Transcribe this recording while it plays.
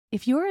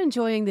If you're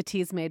enjoying the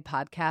Teas Made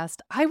podcast,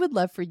 I would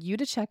love for you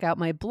to check out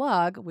my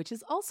blog, which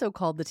is also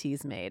called The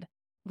Teas Made.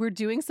 We're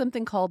doing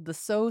something called the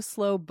So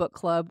Slow Book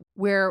Club,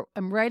 where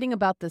I'm writing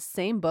about the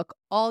same book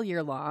all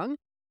year long,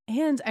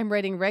 and I'm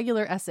writing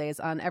regular essays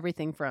on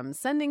everything from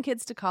sending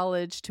kids to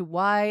college to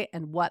why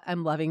and what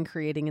I'm loving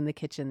creating in the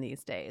kitchen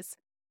these days.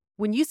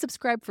 When you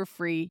subscribe for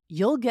free,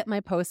 you'll get my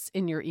posts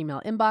in your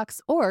email inbox,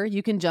 or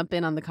you can jump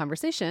in on the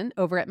conversation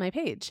over at my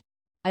page.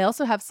 I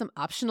also have some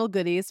optional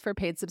goodies for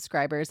paid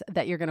subscribers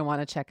that you're going to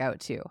want to check out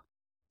too.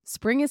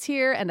 Spring is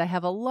here, and I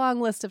have a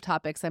long list of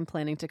topics I'm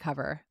planning to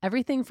cover.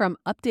 Everything from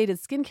updated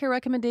skincare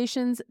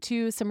recommendations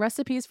to some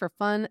recipes for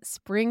fun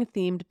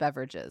spring-themed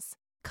beverages.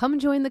 Come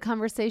join the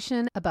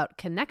conversation about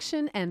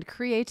connection and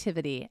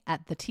creativity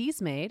at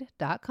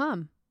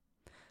theteasmade.com.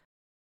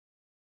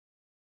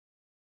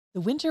 The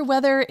winter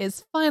weather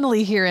is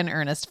finally here in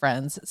earnest,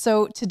 friends.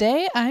 So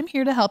today I'm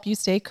here to help you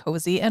stay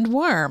cozy and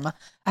warm.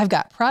 I've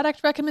got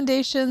product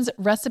recommendations,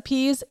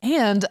 recipes,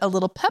 and a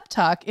little pep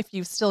talk if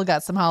you've still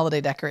got some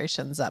holiday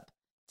decorations up.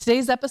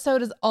 Today's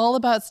episode is all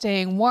about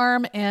staying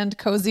warm and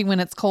cozy when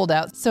it's cold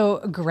out. So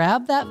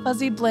grab that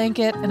fuzzy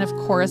blanket and, of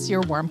course,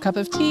 your warm cup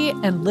of tea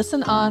and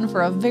listen on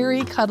for a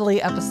very cuddly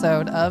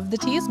episode of The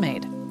Teas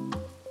Made.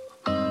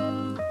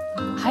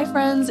 Hi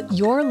friends,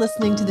 you're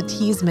listening to The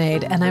Teas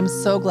Made, and I'm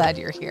so glad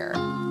you're here.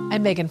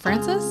 I'm Megan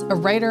Francis, a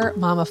writer,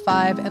 mom of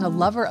 5, and a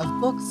lover of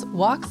books,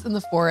 walks in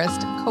the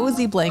forest,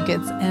 cozy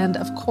blankets, and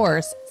of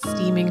course,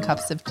 steaming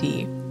cups of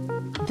tea.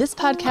 This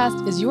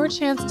podcast is your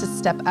chance to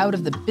step out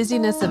of the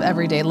busyness of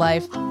everyday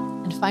life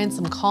and find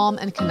some calm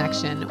and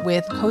connection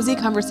with cozy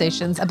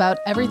conversations about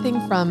everything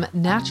from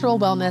natural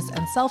wellness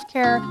and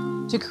self-care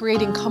to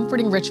creating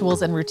comforting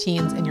rituals and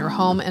routines in your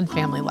home and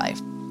family life.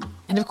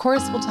 And of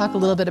course, we'll talk a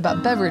little bit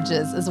about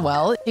beverages as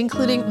well,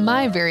 including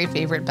my very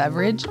favorite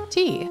beverage,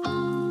 tea.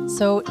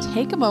 So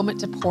take a moment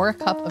to pour a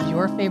cup of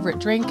your favorite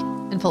drink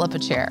and pull up a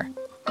chair.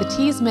 The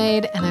tea's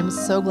made, and I'm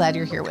so glad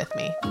you're here with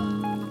me.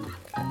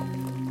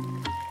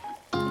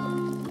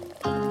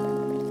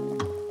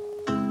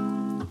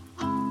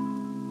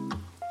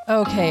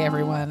 Okay,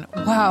 everyone.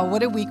 Wow,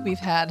 what a week we've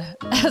had.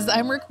 As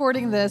I'm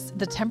recording this,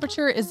 the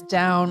temperature is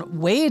down,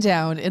 way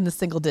down in the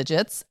single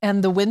digits,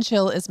 and the wind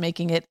chill is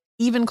making it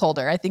even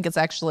colder. I think it's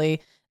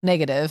actually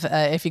negative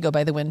if you go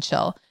by the wind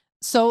chill.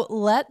 So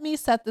let me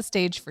set the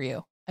stage for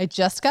you. I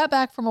just got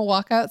back from a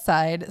walk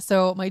outside,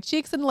 so my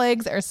cheeks and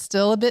legs are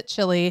still a bit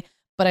chilly,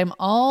 but I'm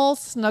all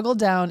snuggled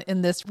down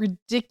in this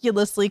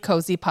ridiculously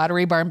cozy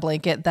Pottery Barn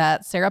blanket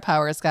that Sarah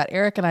Powers got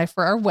Eric and I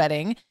for our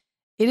wedding.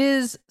 It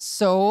is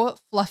so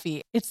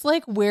fluffy. It's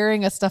like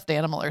wearing a stuffed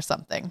animal or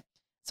something.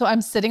 So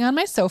I'm sitting on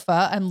my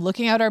sofa. I'm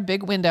looking out our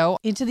big window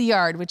into the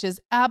yard, which is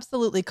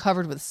absolutely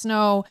covered with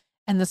snow.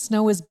 And the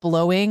snow is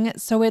blowing,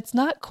 so it's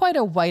not quite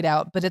a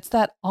whiteout, but it's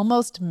that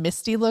almost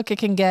misty look it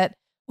can get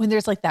when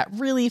there's like that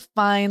really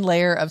fine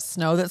layer of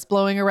snow that's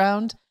blowing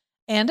around.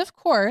 And of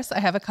course, I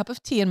have a cup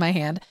of tea in my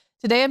hand.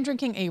 Today I'm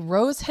drinking a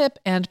rose hip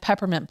and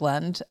peppermint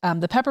blend.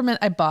 The peppermint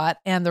I bought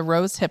and the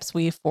rose hips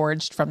we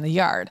foraged from the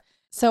yard.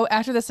 So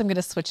after this, I'm going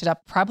to switch it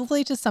up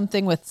probably to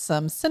something with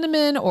some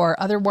cinnamon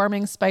or other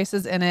warming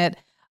spices in it.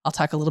 I'll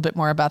talk a little bit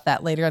more about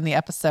that later in the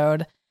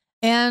episode.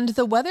 And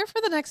the weather for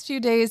the next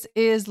few days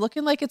is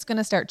looking like it's going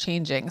to start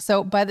changing.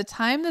 So by the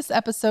time this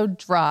episode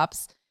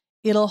drops,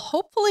 it'll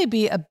hopefully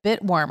be a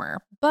bit warmer,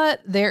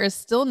 but there is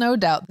still no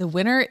doubt the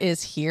winter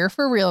is here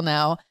for real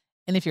now.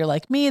 And if you're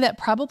like me, that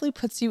probably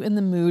puts you in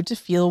the mood to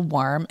feel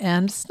warm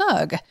and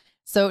snug.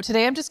 So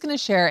today I'm just going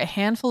to share a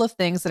handful of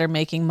things that are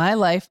making my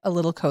life a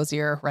little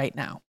cozier right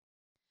now.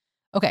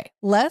 Okay,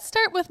 let's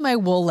start with my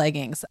wool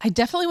leggings. I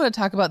definitely want to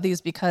talk about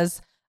these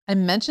because I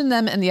mentioned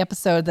them in the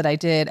episode that I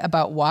did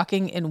about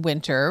walking in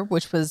winter,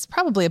 which was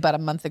probably about a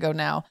month ago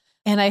now.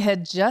 And I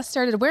had just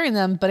started wearing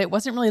them, but it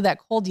wasn't really that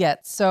cold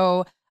yet.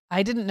 So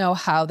I didn't know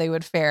how they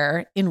would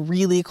fare in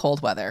really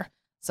cold weather.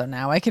 So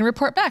now I can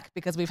report back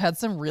because we've had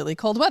some really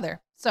cold weather.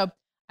 So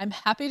I'm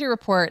happy to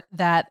report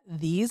that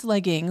these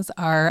leggings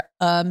are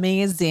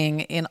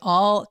amazing in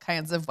all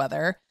kinds of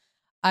weather.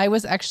 I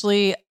was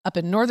actually up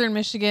in northern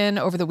Michigan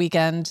over the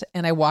weekend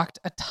and I walked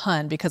a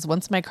ton because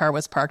once my car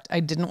was parked,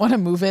 I didn't want to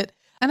move it.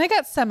 And I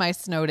got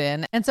semi-snowed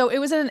in. And so it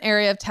was in an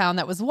area of town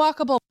that was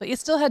walkable, but you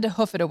still had to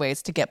hoof it a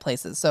ways to get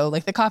places. So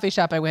like the coffee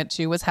shop I went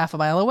to was half a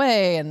mile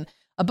away and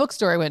a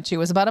bookstore I went to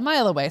was about a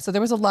mile away. So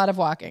there was a lot of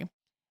walking.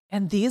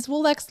 And these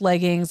Wool-X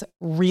leggings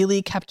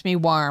really kept me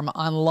warm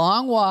on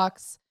long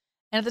walks.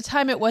 And at the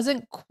time it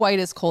wasn't quite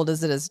as cold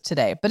as it is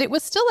today, but it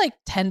was still like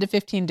 10 to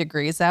 15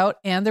 degrees out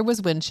and there was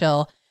wind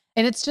chill.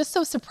 And it's just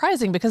so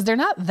surprising because they're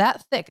not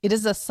that thick. It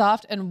is a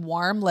soft and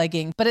warm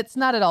legging, but it's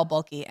not at all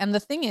bulky. And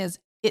the thing is,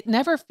 it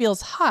never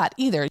feels hot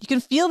either. You can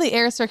feel the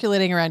air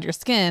circulating around your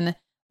skin,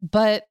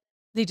 but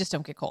they just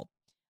don't get cold.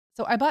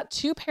 So I bought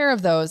 2 pair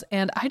of those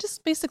and I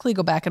just basically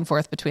go back and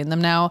forth between them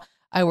now.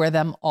 I wear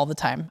them all the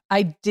time.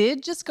 I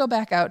did just go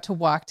back out to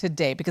walk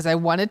today because I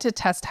wanted to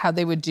test how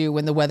they would do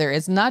when the weather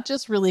is not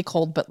just really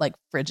cold, but like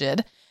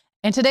frigid.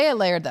 And today I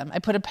layered them. I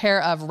put a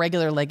pair of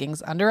regular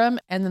leggings under them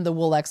and then the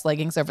Wool-X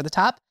leggings over the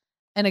top.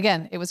 And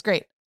again, it was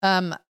great.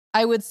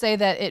 I would say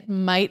that it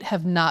might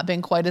have not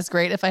been quite as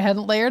great if I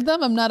hadn't layered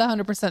them. I'm not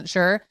 100%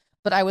 sure,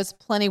 but I was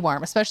plenty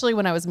warm, especially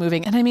when I was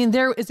moving. And I mean,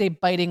 there is a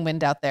biting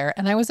wind out there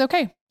and I was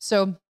okay.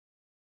 So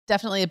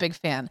definitely a big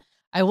fan.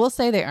 I will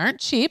say they aren't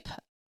cheap.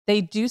 They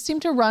do seem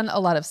to run a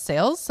lot of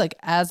sales. Like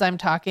as I'm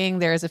talking,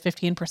 there is a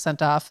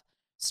 15% off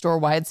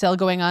store-wide sale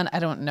going on. I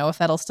don't know if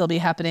that'll still be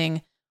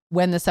happening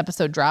when this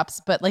episode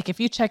drops, but like if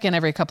you check in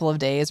every couple of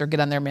days or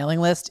get on their mailing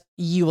list,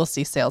 you will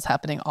see sales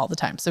happening all the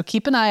time. So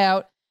keep an eye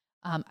out.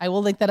 I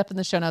will link that up in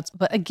the show notes.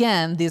 But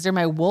again, these are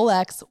my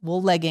Wool-X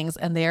wool leggings,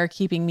 and they are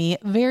keeping me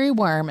very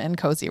warm and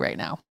cozy right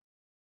now.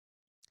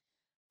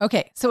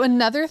 Okay, so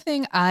another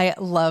thing I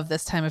love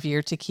this time of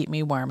year to keep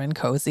me warm and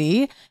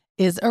cozy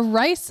is a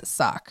rice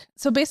sock.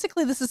 So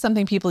basically, this is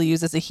something people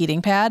use as a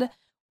heating pad.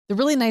 The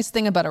really nice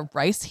thing about a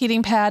rice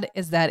heating pad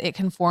is that it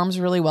conforms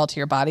really well to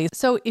your body.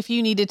 So if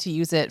you needed to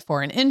use it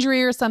for an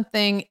injury or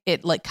something,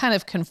 it like kind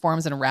of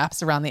conforms and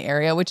wraps around the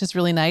area, which is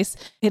really nice.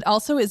 It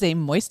also is a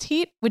moist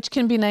heat, which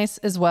can be nice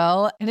as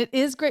well. And it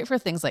is great for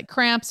things like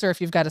cramps or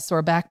if you've got a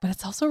sore back, but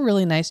it's also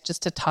really nice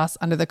just to toss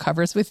under the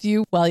covers with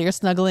you while you're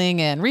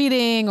snuggling and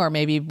reading, or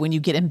maybe when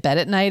you get in bed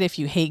at night, if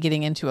you hate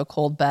getting into a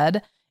cold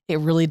bed. It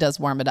really does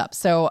warm it up.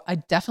 So I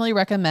definitely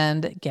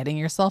recommend getting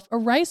yourself a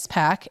rice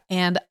pack,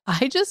 and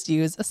I just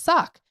use a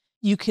sock.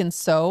 You can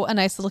sew a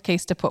nice little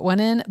case to put one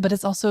in, but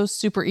it's also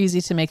super easy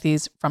to make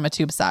these from a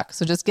tube sock.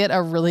 So just get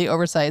a really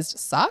oversized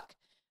sock,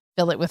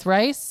 fill it with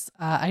rice.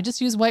 I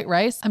just use white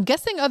rice. I'm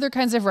guessing other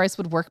kinds of rice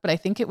would work, but I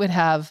think it would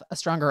have a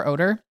stronger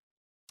odor.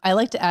 I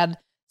like to add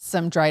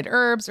some dried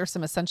herbs or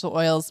some essential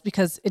oils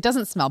because it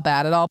doesn't smell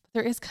bad at all.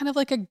 There is kind of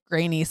like a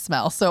grainy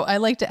smell. So I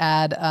like to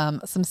add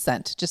some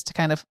scent just to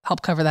kind of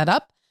help cover that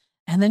up.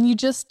 And then you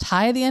just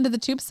tie the end of the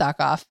tube sock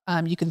off.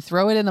 You can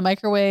throw it in the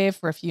microwave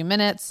for a few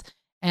minutes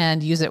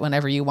and use it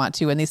whenever you want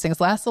to. And these things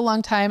last a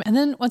long time. And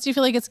then once you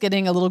feel like it's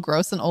getting a little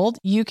gross and old,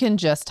 you can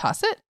just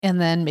toss it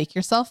and then make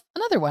yourself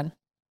another one.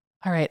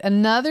 All right.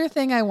 Another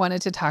thing I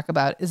wanted to talk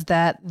about is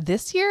that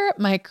this year,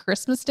 my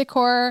Christmas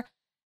decor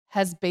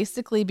has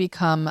basically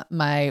become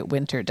my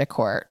winter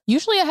decor.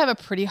 Usually I have a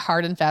pretty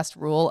hard and fast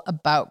rule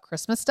about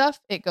Christmas stuff.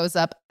 It goes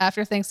up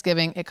after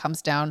Thanksgiving. It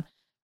comes down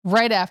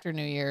right after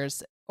New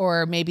Year's,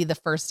 or maybe the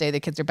first day the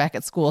kids are back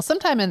at school,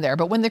 sometime in there.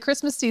 But when the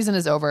Christmas season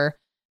is over,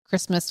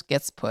 Christmas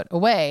gets put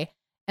away.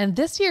 And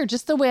this year,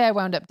 just the way I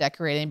wound up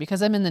decorating,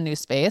 because I'm in the new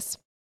space,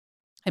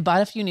 I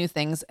bought a few new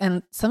things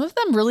and some of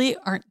them really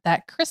aren't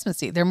that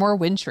Christmassy. They're more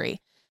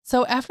wintry.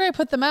 So after I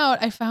put them out,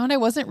 I found I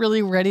wasn't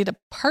really ready to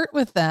part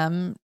with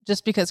them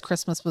just because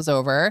Christmas was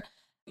over.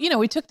 You know,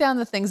 we took down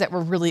the things that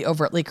were really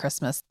overtly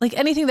Christmas, like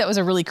anything that was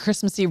a really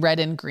Christmassy red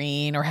and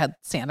green or had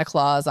Santa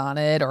Claus on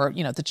it or,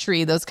 you know, the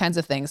tree, those kinds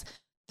of things.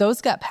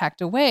 Those got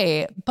packed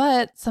away.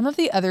 But some of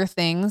the other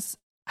things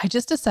I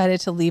just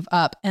decided to leave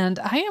up, and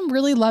I am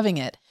really loving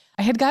it.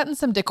 I had gotten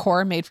some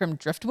decor made from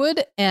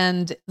driftwood,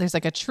 and there's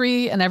like a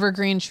tree, an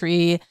evergreen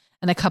tree,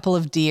 and a couple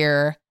of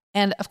deer.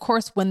 And of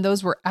course, when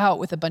those were out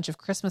with a bunch of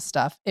Christmas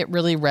stuff, it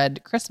really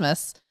read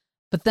Christmas.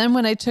 But then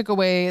when I took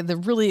away the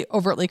really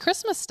overtly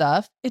Christmas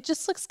stuff, it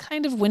just looks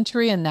kind of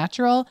wintry and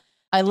natural.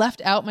 I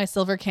left out my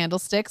silver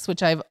candlesticks,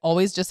 which I've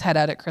always just had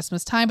out at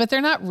Christmas time, but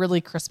they're not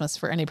really Christmas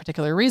for any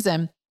particular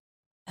reason.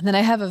 And then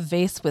I have a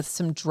vase with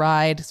some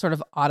dried sort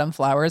of autumn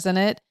flowers in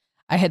it.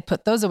 I had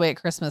put those away at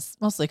Christmas,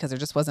 mostly because there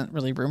just wasn't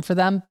really room for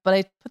them, but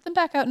I put them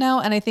back out now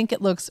and I think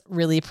it looks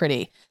really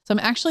pretty. So I'm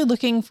actually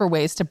looking for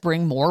ways to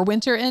bring more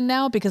winter in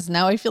now, because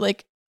now I feel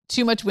like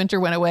too much winter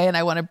went away and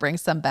I want to bring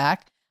some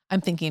back. I'm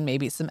thinking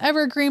maybe some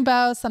evergreen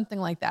boughs, something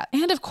like that.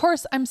 And of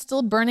course, I'm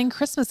still burning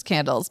Christmas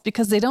candles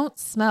because they don't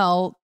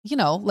smell, you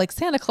know, like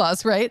Santa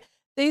Claus, right?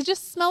 They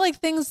just smell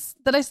like things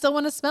that I still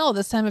want to smell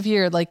this time of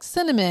year, like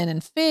cinnamon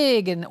and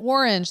fig and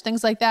orange,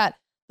 things like that.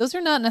 Those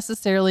are not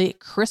necessarily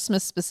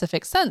Christmas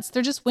specific scents.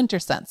 They're just winter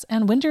scents,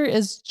 and winter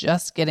is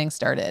just getting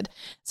started.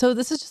 So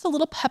this is just a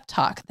little pep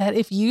talk that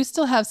if you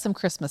still have some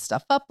Christmas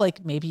stuff up,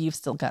 like maybe you've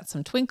still got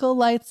some twinkle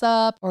lights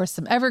up or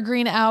some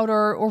evergreen out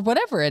or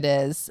whatever it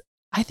is,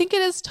 I think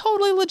it is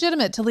totally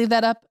legitimate to leave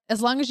that up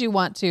as long as you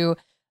want to.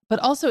 But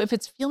also if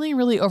it's feeling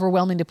really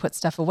overwhelming to put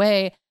stuff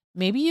away,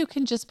 maybe you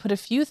can just put a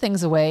few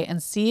things away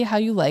and see how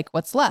you like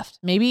what's left.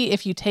 Maybe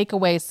if you take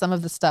away some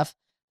of the stuff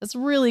that's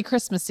really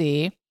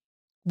Christmassy,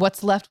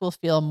 what's left will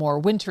feel more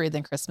wintry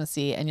than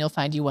Christmassy, and you'll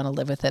find you want to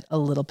live with it a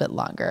little bit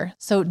longer.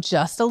 So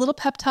just a little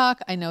pep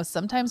talk. I know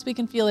sometimes we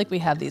can feel like we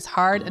have these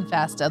hard and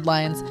fast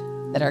deadlines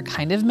that are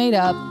kind of made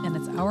up, and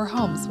it's our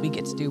homes. We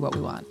get to do what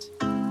we want.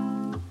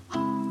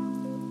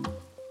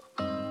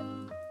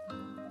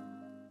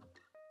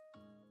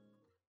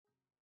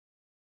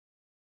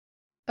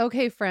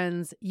 Okay,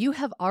 friends, you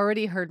have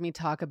already heard me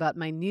talk about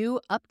my new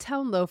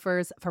Uptown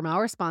loafers from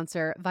our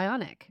sponsor,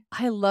 Vionic.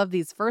 I love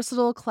these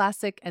versatile,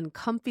 classic, and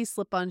comfy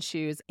slip-on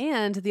shoes,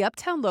 and the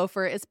Uptown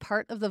loafer is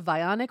part of the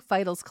Vionic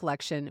Vitals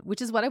collection,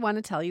 which is what I want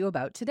to tell you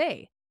about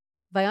today.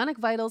 Vionic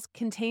Vitals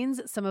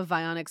contains some of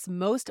Vionic's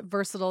most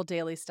versatile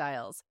daily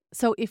styles.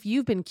 So if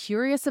you've been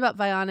curious about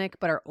Vionic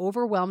but are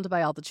overwhelmed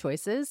by all the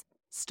choices,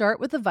 start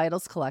with the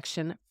Vitals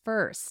collection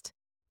first.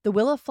 The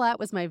Willow Flat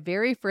was my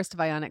very first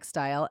Vionic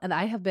style, and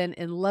I have been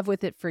in love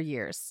with it for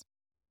years.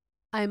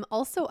 I'm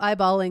also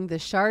eyeballing the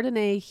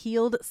Chardonnay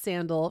heeled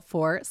sandal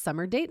for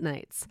summer date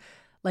nights.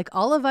 Like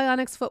all of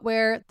Vionic's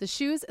footwear, the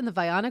shoes in the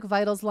Vionic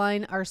Vitals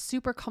line are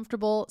super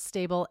comfortable,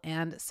 stable,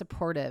 and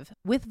supportive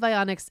with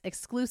Vionic's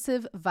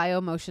exclusive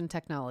VioMotion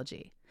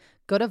technology.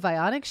 Go to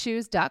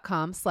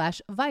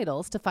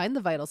vionicshoes.com/vitals to find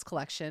the Vitals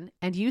collection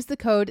and use the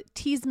code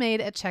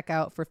TEASMADE at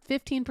checkout for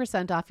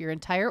 15% off your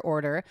entire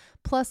order,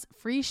 plus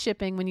free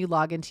shipping when you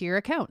log into your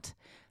account.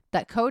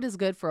 That code is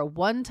good for a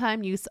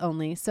one-time use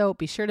only, so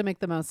be sure to make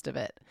the most of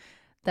it.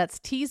 That's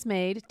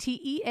TEASMADE,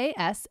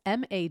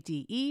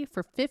 TEASMADE,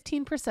 for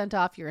 15%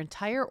 off your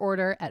entire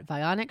order at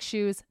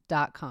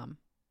vionicshoes.com.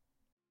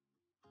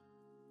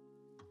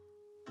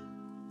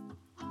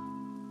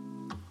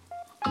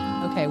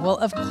 Okay, well,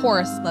 of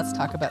course, let's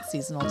talk about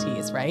seasonal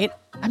teas, right?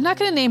 I'm not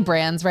going to name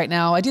brands right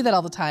now. I do that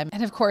all the time.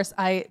 And of course,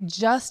 I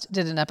just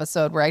did an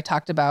episode where I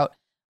talked about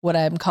what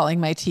I'm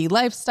calling my tea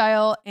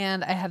lifestyle.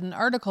 And I had an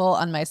article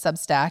on my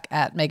Substack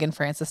at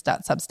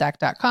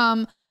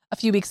meganfrancis.substack.com a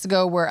few weeks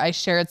ago where I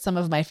shared some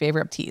of my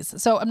favorite teas.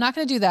 So I'm not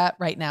going to do that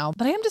right now,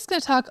 but I am just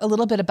going to talk a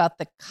little bit about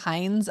the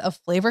kinds of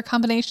flavor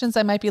combinations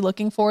I might be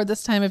looking for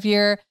this time of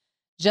year,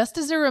 just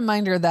as a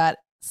reminder that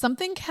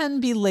something can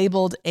be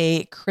labeled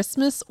a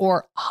Christmas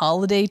or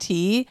holiday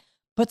tea,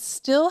 but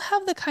still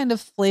have the kind of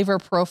flavor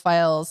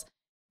profiles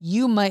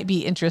you might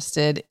be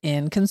interested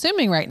in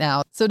consuming right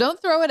now. So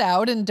don't throw it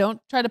out and don't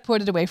try to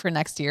put it away for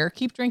next year.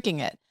 Keep drinking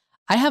it.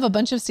 I have a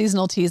bunch of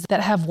seasonal teas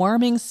that have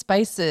warming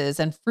spices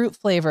and fruit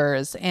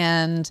flavors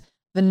and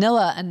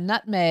vanilla and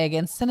nutmeg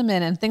and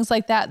cinnamon and things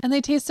like that. And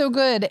they taste so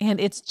good. And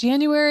it's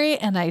January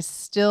and I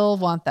still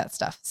want that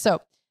stuff.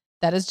 So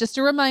that is just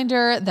a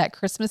reminder that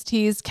Christmas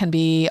teas can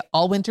be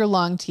all winter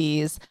long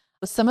teas.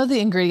 Some of the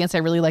ingredients I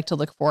really like to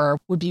look for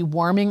would be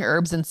warming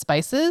herbs and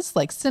spices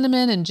like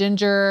cinnamon and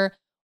ginger,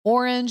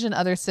 orange and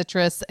other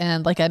citrus.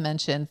 And like I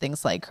mentioned,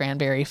 things like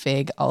cranberry,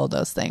 fig, all of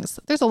those things.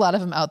 There's a lot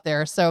of them out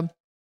there. So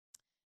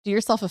do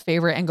yourself a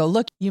favor and go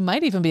look. You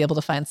might even be able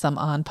to find some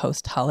on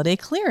post-holiday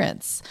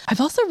clearance.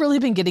 I've also really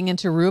been getting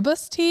into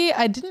rooibos tea.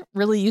 I didn't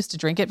really used to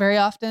drink it very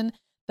often,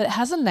 but it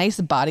has a nice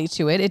body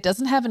to it. It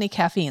doesn't have any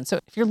caffeine. So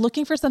if you're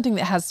looking for something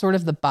that has sort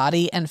of the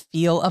body and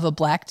feel of a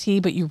black tea,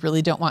 but you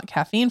really don't want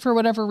caffeine for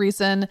whatever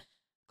reason,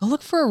 go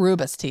look for a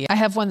rooibos tea. I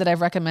have one that I've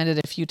recommended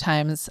a few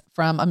times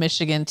from a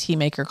Michigan tea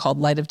maker called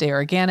Light of Day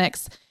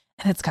Organics,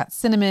 and it's got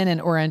cinnamon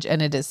and orange,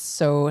 and it is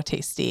so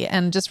tasty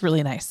and just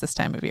really nice this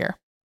time of year.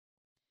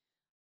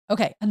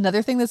 Okay,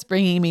 another thing that's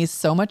bringing me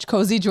so much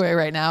cozy joy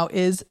right now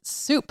is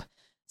soup.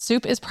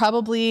 Soup is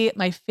probably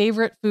my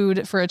favorite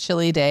food for a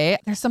chilly day.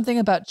 There's something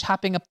about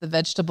chopping up the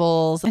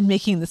vegetables and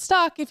making the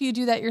stock if you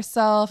do that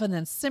yourself and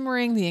then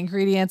simmering the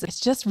ingredients. It's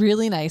just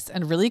really nice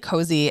and really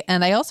cozy.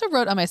 And I also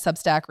wrote on my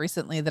Substack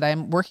recently that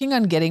I'm working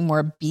on getting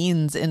more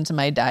beans into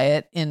my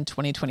diet in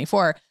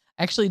 2024.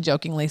 I actually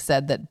jokingly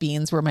said that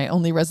beans were my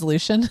only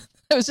resolution.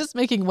 I was just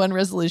making one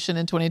resolution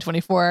in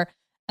 2024,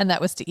 and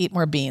that was to eat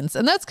more beans.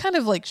 And that's kind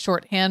of like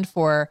shorthand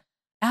for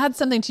add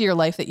something to your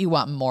life that you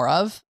want more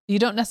of. You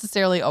don't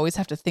necessarily always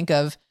have to think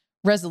of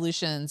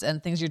resolutions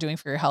and things you're doing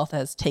for your health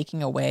as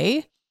taking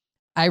away.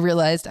 I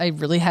realized I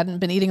really hadn't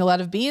been eating a lot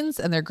of beans,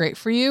 and they're great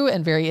for you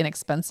and very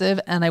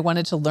inexpensive. And I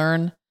wanted to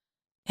learn,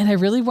 and I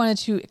really wanted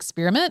to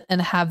experiment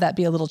and have that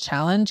be a little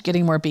challenge,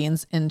 getting more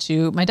beans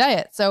into my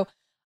diet. So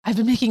I've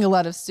been making a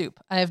lot of soup.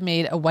 I've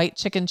made a white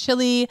chicken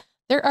chili.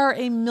 There are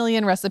a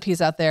million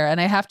recipes out there,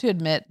 and I have to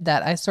admit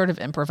that I sort of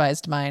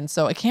improvised mine.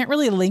 So I can't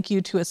really link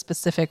you to a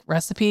specific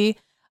recipe.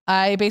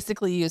 I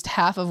basically used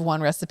half of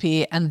one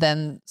recipe and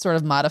then sort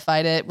of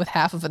modified it with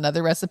half of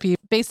another recipe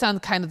based on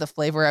kind of the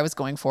flavor I was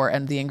going for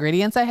and the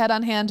ingredients I had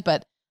on hand.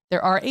 But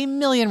there are a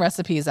million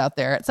recipes out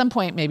there. At some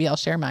point, maybe I'll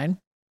share mine.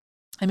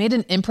 I made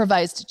an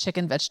improvised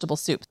chicken vegetable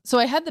soup. So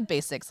I had the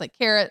basics like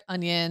carrot,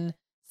 onion,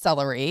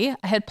 celery.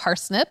 I had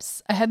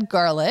parsnips. I had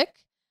garlic.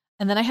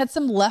 And then I had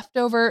some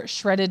leftover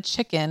shredded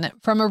chicken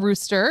from a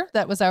rooster.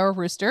 That was our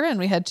rooster. And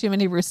we had too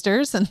many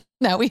roosters. And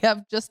now we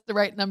have just the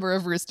right number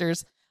of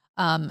roosters.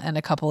 And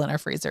a couple in our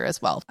freezer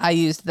as well. I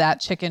used that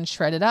chicken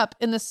shredded up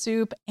in the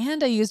soup,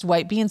 and I used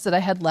white beans that I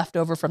had left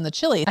over from the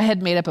chili. I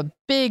had made up a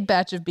big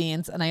batch of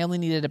beans, and I only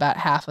needed about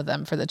half of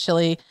them for the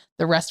chili.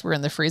 The rest were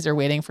in the freezer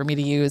waiting for me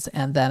to use.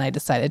 And then I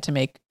decided to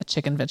make a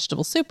chicken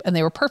vegetable soup, and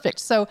they were perfect.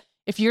 So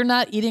if you're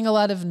not eating a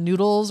lot of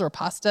noodles or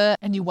pasta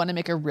and you want to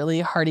make a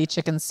really hearty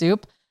chicken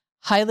soup,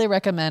 highly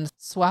recommend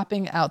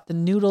swapping out the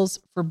noodles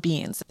for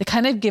beans. They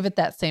kind of give it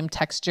that same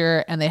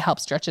texture, and they help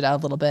stretch it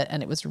out a little bit,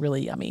 and it was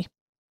really yummy.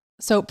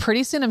 So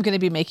pretty soon I'm going to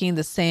be making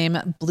the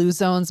same Blue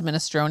Zones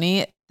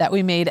minestrone that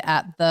we made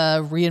at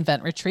the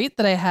reInvent retreat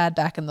that I had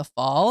back in the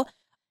fall.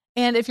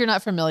 And if you're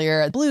not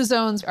familiar, Blue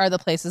Zones are the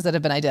places that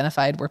have been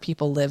identified where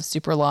people live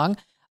super long.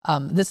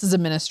 This is a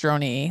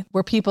minestrone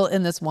where people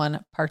in this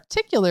one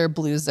particular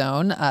Blue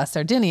Zone,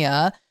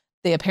 Sardinia,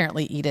 they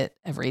apparently eat it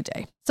every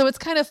day. So it's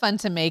kind of fun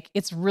to make.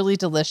 It's really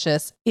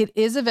delicious. It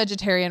is a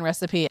vegetarian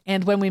recipe.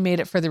 And when we made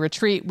it for the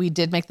retreat, we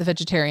did make the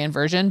vegetarian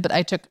version, but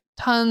I took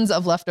tons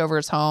of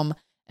leftovers home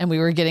and we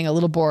were getting a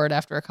little bored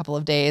after a couple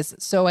of days.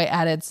 So I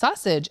added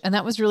sausage, and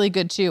that was really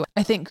good too.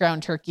 I think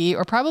ground turkey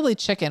or probably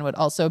chicken would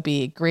also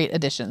be great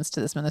additions to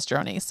this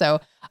minestrone. So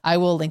I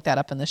will link that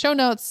up in the show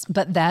notes,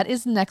 but that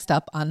is next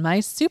up on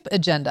my soup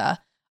agenda.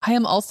 I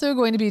am also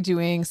going to be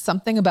doing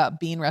something about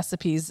bean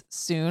recipes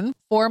soon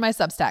for my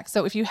Substack.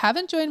 So if you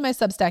haven't joined my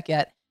Substack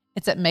yet,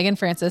 it's at Megan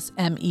Francis,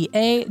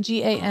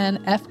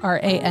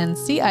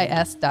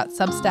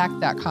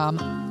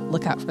 meaganfrancis.substack.com.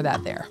 Look out for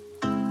that there.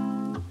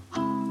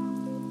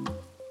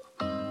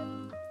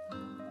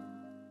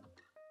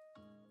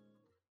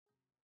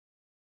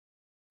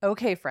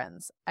 Okay,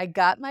 friends, I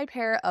got my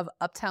pair of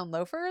Uptown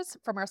loafers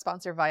from our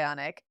sponsor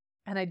Vionic,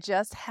 and I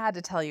just had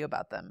to tell you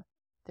about them.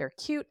 They're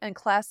cute and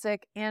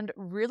classic and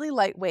really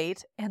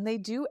lightweight, and they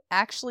do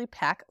actually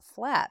pack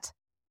flat.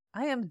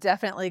 I am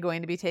definitely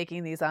going to be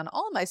taking these on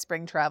all my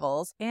spring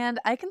travels, and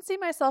I can see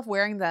myself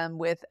wearing them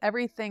with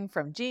everything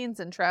from jeans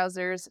and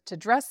trousers to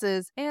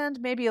dresses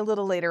and maybe a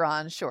little later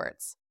on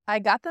shorts. I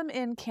got them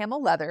in camel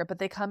leather, but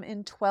they come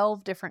in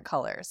 12 different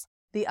colors.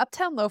 The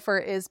Uptown loafer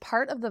is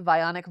part of the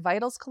Vionic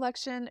Vitals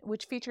collection,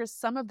 which features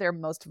some of their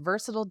most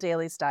versatile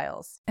daily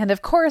styles. And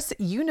of course,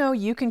 you know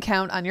you can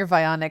count on your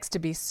Vionics to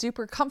be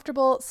super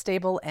comfortable,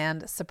 stable,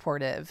 and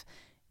supportive.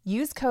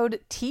 Use code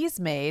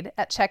TEASMADE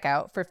at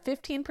checkout for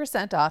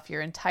 15% off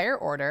your entire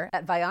order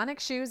at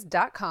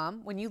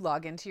vionicshoes.com when you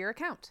log into your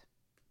account.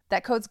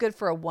 That code's good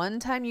for a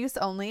one-time use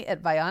only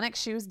at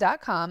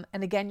vionicshoes.com,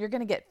 and again, you're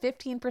going to get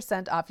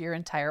 15% off your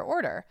entire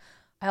order.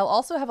 I'll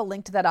also have a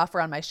link to that offer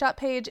on my shop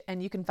page,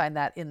 and you can find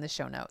that in the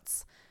show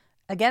notes.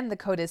 Again, the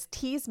code is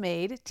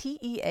TEASMADE,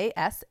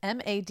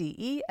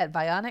 TEASMADE at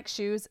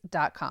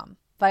vionicshoes.com.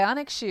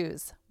 Vionic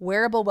Shoes,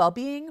 wearable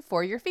well-being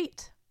for your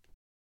feet.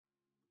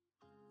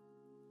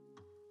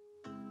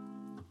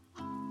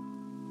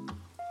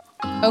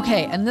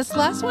 Okay, and this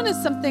last one is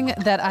something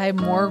that I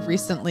more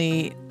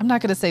recently, I'm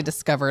not going to say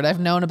discovered, I've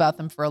known about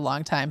them for a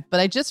long time, but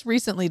I just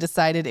recently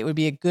decided it would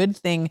be a good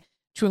thing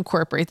to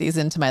incorporate these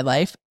into my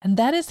life, and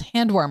that is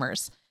hand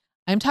warmers.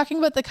 I'm talking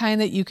about the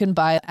kind that you can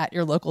buy at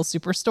your local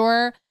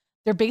superstore.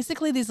 They're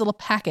basically these little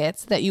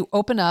packets that you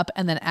open up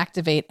and then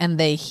activate, and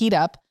they heat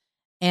up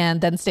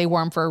and then stay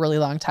warm for a really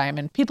long time.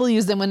 And people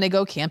use them when they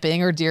go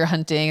camping or deer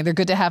hunting. They're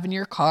good to have in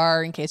your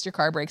car in case your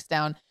car breaks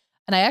down.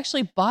 And I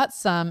actually bought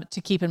some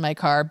to keep in my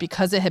car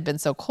because it had been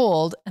so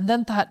cold, and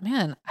then thought,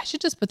 man, I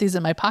should just put these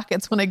in my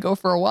pockets when I go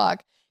for a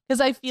walk,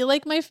 because I feel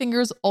like my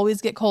fingers always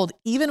get cold,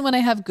 even when I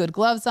have good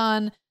gloves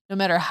on. No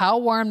matter how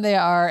warm they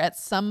are, at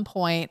some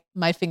point,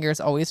 my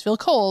fingers always feel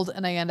cold,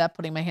 and I end up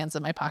putting my hands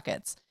in my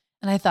pockets.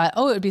 And I thought,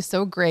 oh, it would be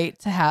so great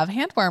to have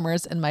hand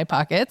warmers in my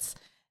pockets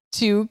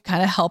to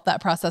kind of help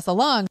that process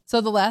along. So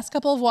the last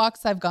couple of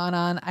walks I've gone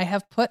on, I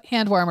have put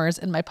hand warmers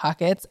in my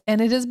pockets, and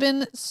it has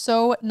been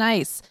so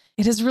nice.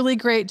 It is really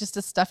great just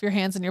to stuff your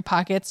hands in your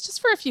pockets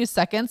just for a few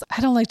seconds.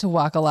 I don't like to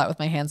walk a lot with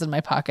my hands in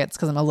my pockets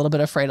because I'm a little bit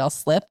afraid I'll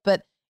slip,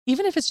 but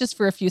even if it's just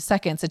for a few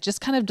seconds, it just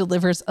kind of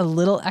delivers a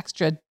little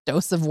extra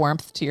dose of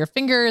warmth to your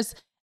fingers.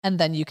 And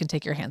then you can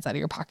take your hands out of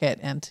your pocket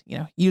and,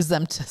 use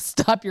them to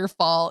stop your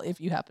fall if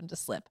you happen to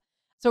slip.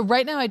 So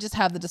right now I just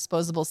have the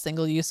disposable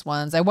single-use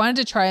ones. I wanted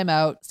to try them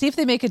out, see if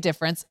they make a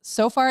difference.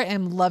 So far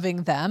I'm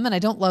loving them, and I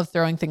don't love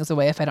throwing things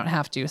away if I don't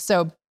have to.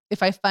 So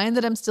if I find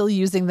that I'm still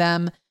using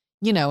them,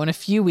 in a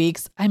few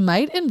weeks, I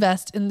might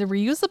invest in the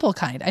reusable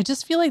kind. I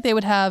just feel like they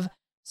would have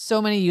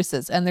so many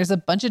uses, and there's a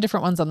bunch of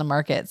different ones on the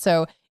market.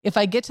 So if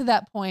I get to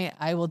that point,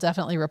 I will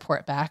definitely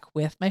report back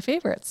with my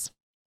favorites.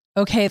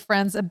 Okay,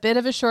 friends, a bit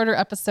of a shorter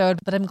episode,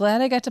 but I'm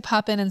glad I got to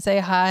pop in and say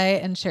hi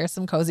and share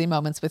some cozy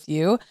moments with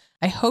you.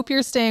 I hope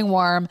you're staying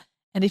warm.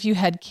 And if you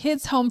had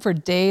kids home for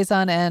days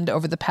on end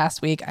over the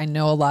past week, I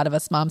know a lot of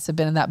us moms have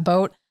been in that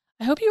boat.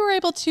 I hope you were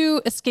able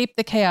to escape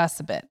the chaos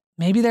a bit.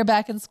 Maybe they're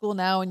back in school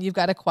now and you've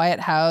got a quiet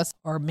house,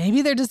 or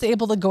maybe they're just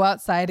able to go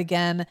outside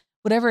again.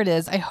 Whatever it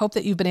is, I hope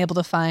that you've been able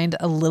to find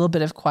a little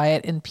bit of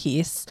quiet and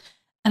peace.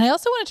 And I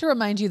also wanted to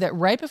remind you that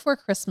right before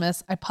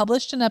Christmas, I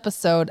published an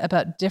episode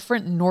about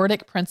different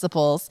Nordic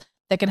principles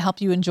that can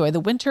help you enjoy the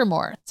winter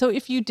more. So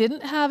if you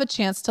didn't have a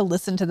chance to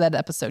listen to that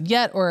episode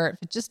yet, or if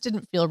it just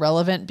didn't feel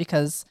relevant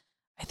because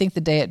I think the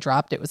day it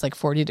dropped, it was like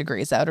 40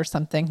 degrees out or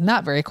something,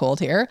 not very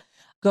cold here,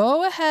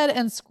 go ahead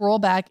and scroll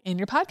back in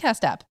your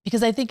podcast app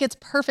because I think it's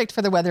perfect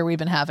for the weather we've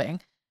been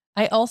having.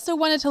 I also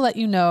wanted to let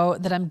you know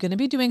that I'm going to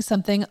be doing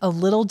something a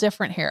little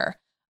different here.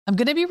 I'm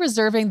going to be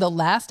reserving the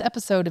last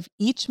episode of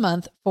each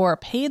month for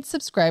paid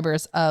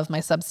subscribers of my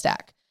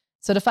Substack.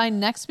 So to find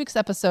next week's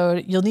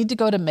episode, you'll need to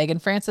go to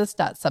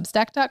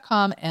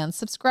meganfrancis.substack.com and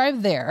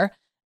subscribe there.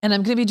 And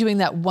I'm going to be doing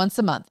that once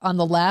a month on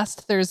the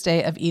last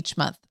Thursday of each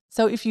month.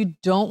 So if you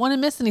don't want to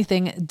miss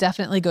anything,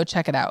 definitely go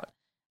check it out.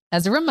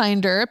 As a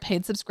reminder,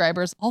 paid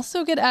subscribers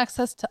also get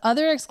access to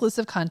other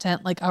exclusive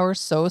content like our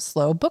So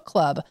Slow book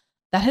club.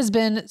 That has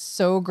been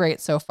so great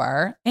so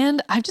far.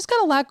 And I've just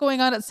got a lot going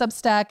on at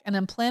Substack, and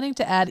I'm planning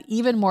to add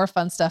even more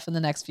fun stuff in the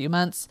next few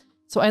months.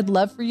 So I'd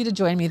love for you to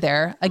join me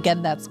there.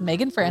 Again, that's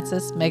Megan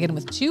Francis, Megan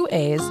with 2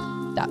 A's,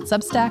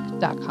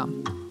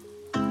 .substack.com.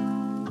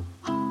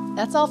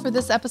 That's all for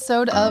this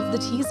episode of The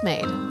Teas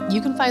Made. You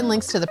can find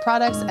links to the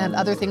products and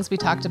other things we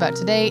talked about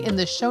today in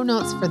the show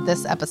notes for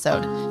this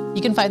episode.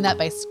 You can find that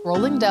by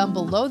scrolling down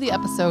below the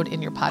episode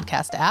in your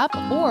podcast app,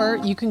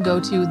 or you can go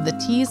to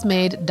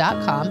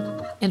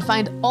theteasmade.com and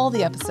find all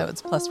the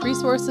episodes, plus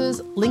resources,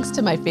 links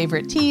to my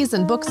favorite teas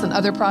and books and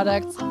other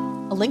products,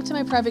 a link to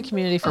my private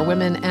community for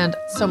women, and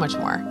so much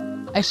more.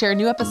 I share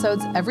new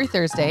episodes every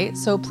Thursday,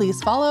 so please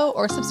follow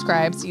or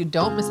subscribe so you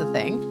don't miss a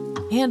thing.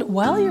 And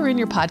while you're in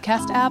your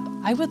podcast app,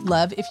 I would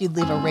love if you'd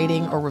leave a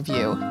rating or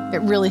review.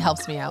 It really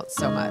helps me out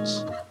so much.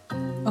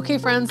 Okay,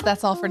 friends,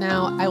 that's all for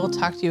now. I will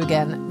talk to you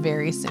again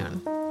very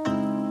soon.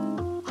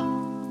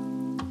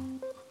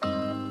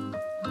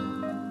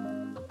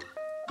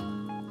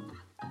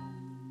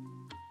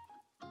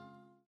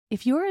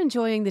 If you're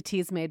enjoying the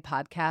Teas Made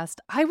podcast,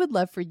 I would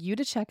love for you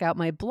to check out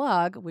my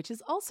blog, which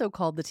is also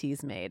called The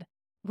Teas Made.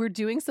 We're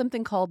doing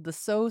something called the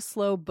So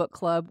Slow Book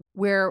Club,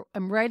 where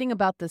I'm writing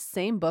about the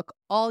same book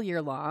all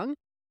year long,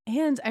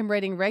 and I'm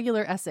writing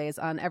regular essays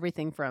on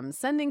everything from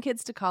sending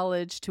kids to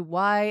college to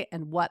why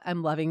and what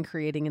I'm loving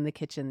creating in the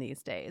kitchen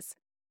these days.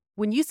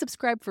 When you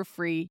subscribe for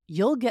free,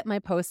 you'll get my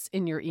posts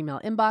in your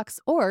email inbox,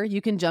 or you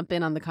can jump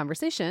in on the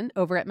conversation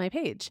over at my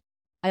page.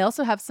 I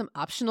also have some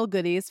optional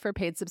goodies for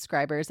paid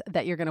subscribers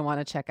that you're going to want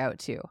to check out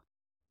too.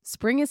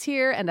 Spring is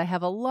here, and I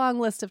have a long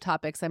list of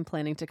topics I'm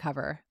planning to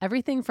cover.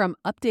 Everything from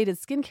updated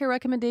skincare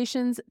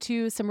recommendations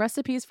to some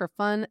recipes for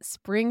fun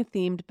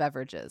spring-themed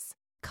beverages.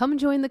 Come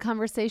join the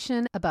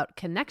conversation about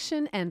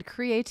connection and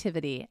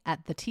creativity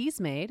at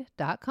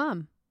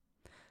theteasmade.com.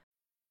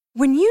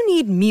 When you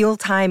need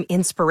mealtime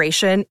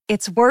inspiration,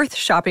 it's worth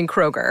shopping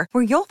Kroger,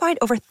 where you'll find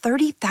over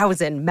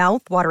 30,000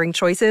 mouth-watering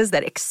choices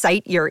that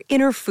excite your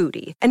inner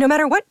foodie. And no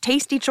matter what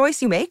tasty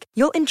choice you make,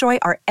 you'll enjoy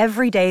our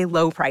everyday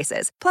low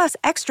prices, plus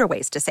extra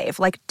ways to save,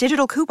 like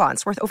digital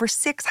coupons worth over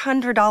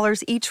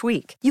 $600 each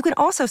week. You can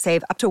also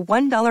save up to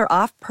 $1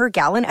 off per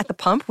gallon at the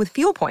pump with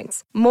fuel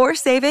points. More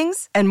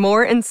savings and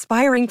more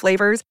inspiring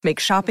flavors make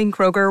shopping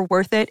Kroger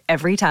worth it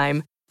every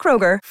time.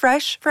 Kroger,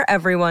 fresh for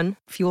everyone.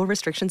 Fuel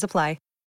restrictions apply.